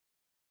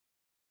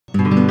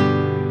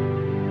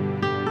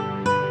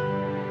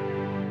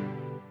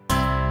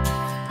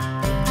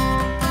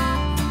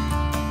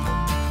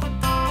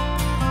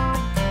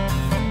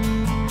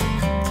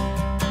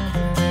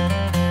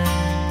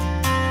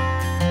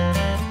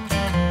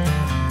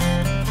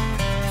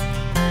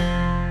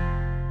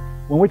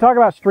When we talk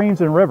about streams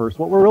and rivers,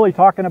 what we're really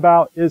talking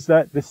about is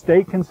that the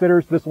state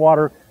considers this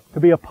water to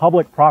be a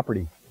public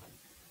property.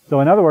 So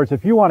in other words,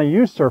 if you want to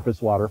use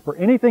surface water for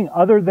anything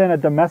other than a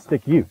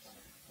domestic use,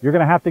 you're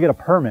going to have to get a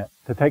permit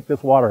to take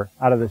this water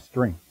out of this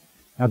stream.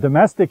 Now,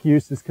 domestic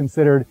use is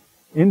considered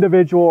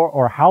individual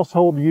or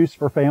household use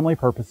for family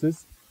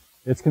purposes.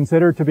 It's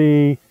considered to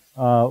be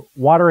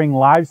watering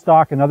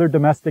livestock and other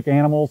domestic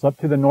animals up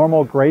to the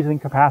normal grazing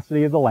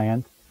capacity of the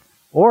land,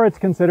 or it's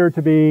considered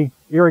to be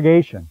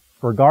irrigation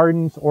for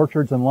gardens,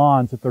 orchards, and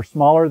lawns if they're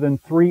smaller than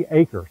 3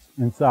 acres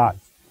in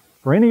size.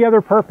 For any other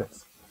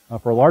purpose,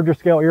 for larger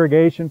scale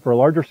irrigation, for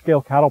larger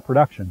scale cattle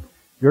production,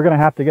 you're going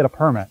to have to get a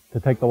permit to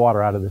take the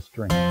water out of this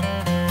stream.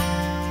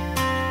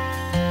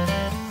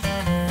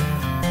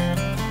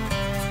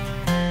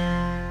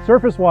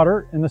 Surface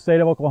water in the state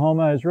of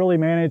Oklahoma is really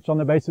managed on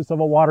the basis of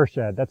a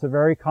watershed. That's a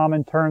very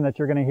common term that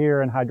you're going to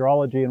hear in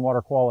hydrology and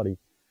water quality.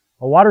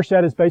 A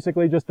watershed is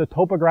basically just a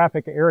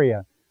topographic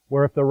area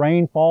where if the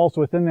rain falls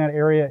within that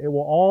area, it will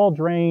all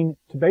drain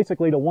to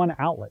basically to one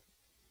outlet.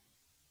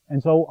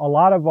 And so a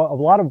lot of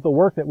the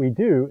work that we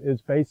do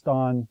is based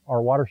on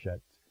our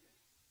watersheds.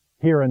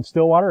 Here in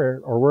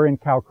Stillwater, or we're in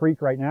Cow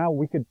Creek right now,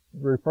 we could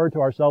refer to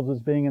ourselves as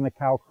being in the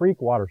Cow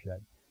Creek watershed.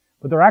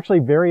 But there are actually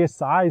various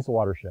size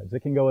watersheds.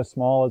 It can go as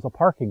small as a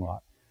parking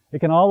lot.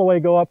 It can all the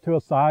way go up to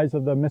a size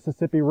of the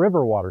Mississippi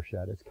River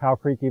watershed, as Cow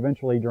Creek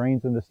eventually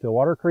drains into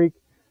Stillwater Creek,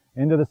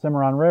 into the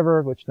Cimarron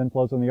River, which then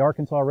flows in the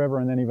Arkansas River,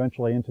 and then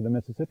eventually into the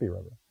Mississippi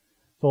River.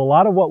 So a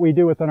lot of what we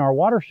do within our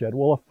watershed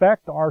will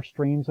affect our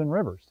streams and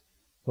rivers.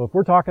 So if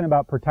we're talking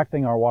about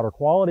protecting our water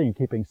quality and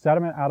keeping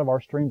sediment out of our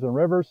streams and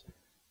rivers,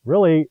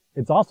 really,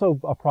 it's also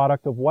a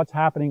product of what's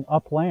happening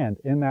upland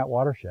in that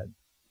watershed.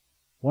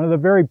 One of the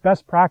very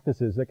best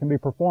practices that can be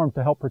performed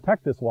to help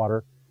protect this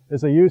water is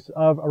the use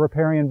of a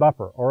riparian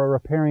buffer or a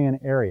riparian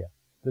area.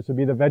 This would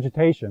be the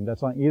vegetation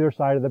that's on either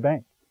side of the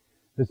bank.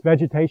 This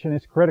vegetation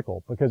is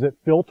critical because it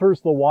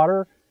filters the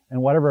water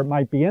and whatever it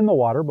might be in the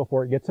water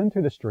before it gets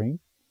into the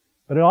stream,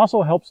 but it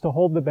also helps to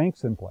hold the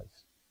banks in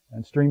place.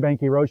 And stream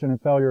bank erosion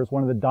and failure is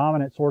one of the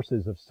dominant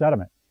sources of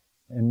sediment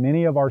in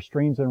many of our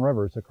streams and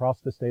rivers across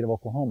the state of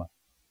Oklahoma.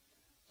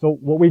 So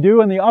what we do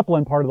in the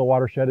upland part of the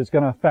watershed is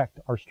going to affect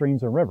our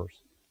streams and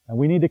rivers. And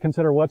we need to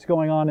consider what's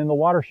going on in the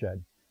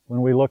watershed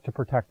when we look to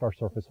protect our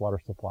surface water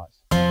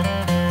supplies.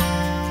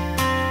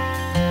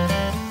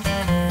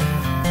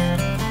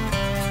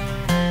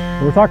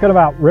 When we're talking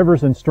about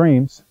rivers and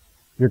streams,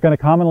 you're going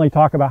to commonly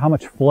talk about how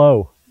much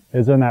flow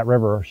is in that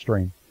river or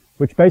stream,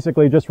 which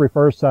basically just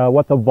refers to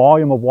what the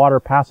volume of water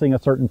passing a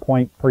certain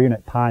point per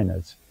unit time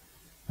is.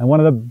 And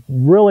one of the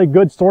really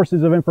good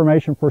sources of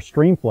information for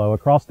stream flow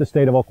across the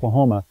state of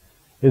Oklahoma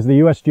is the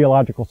U.S.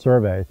 Geological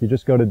Survey. If you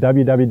just go to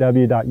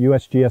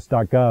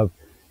www.usgs.gov,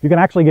 you can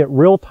actually get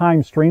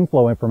real-time stream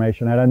flow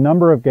information at a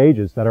number of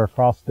gauges that are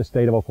across the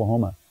state of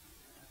Oklahoma.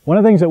 One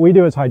of the things that we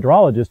do as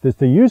hydrologists is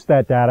to use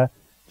that data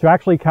to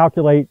actually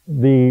calculate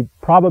the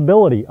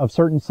probability of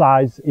certain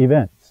size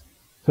events.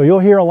 So you'll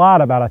hear a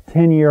lot about a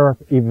 10-year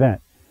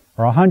event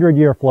or a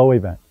 100-year flow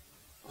event.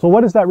 So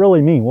what does that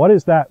really mean? What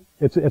is that?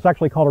 It's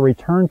actually called a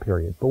return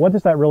period. But what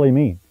does that really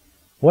mean?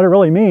 What it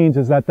really means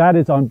is that that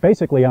is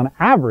basically on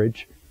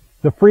average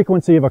the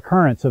frequency of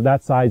occurrence of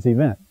that size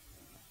event.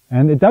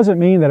 And it doesn't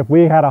mean that if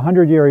we had a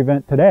 100-year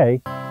event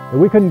today, that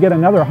we couldn't get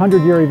another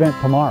 100-year event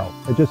tomorrow.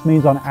 It just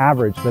means on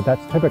average that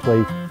that's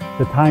typically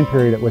the time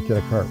period at which it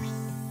occurs.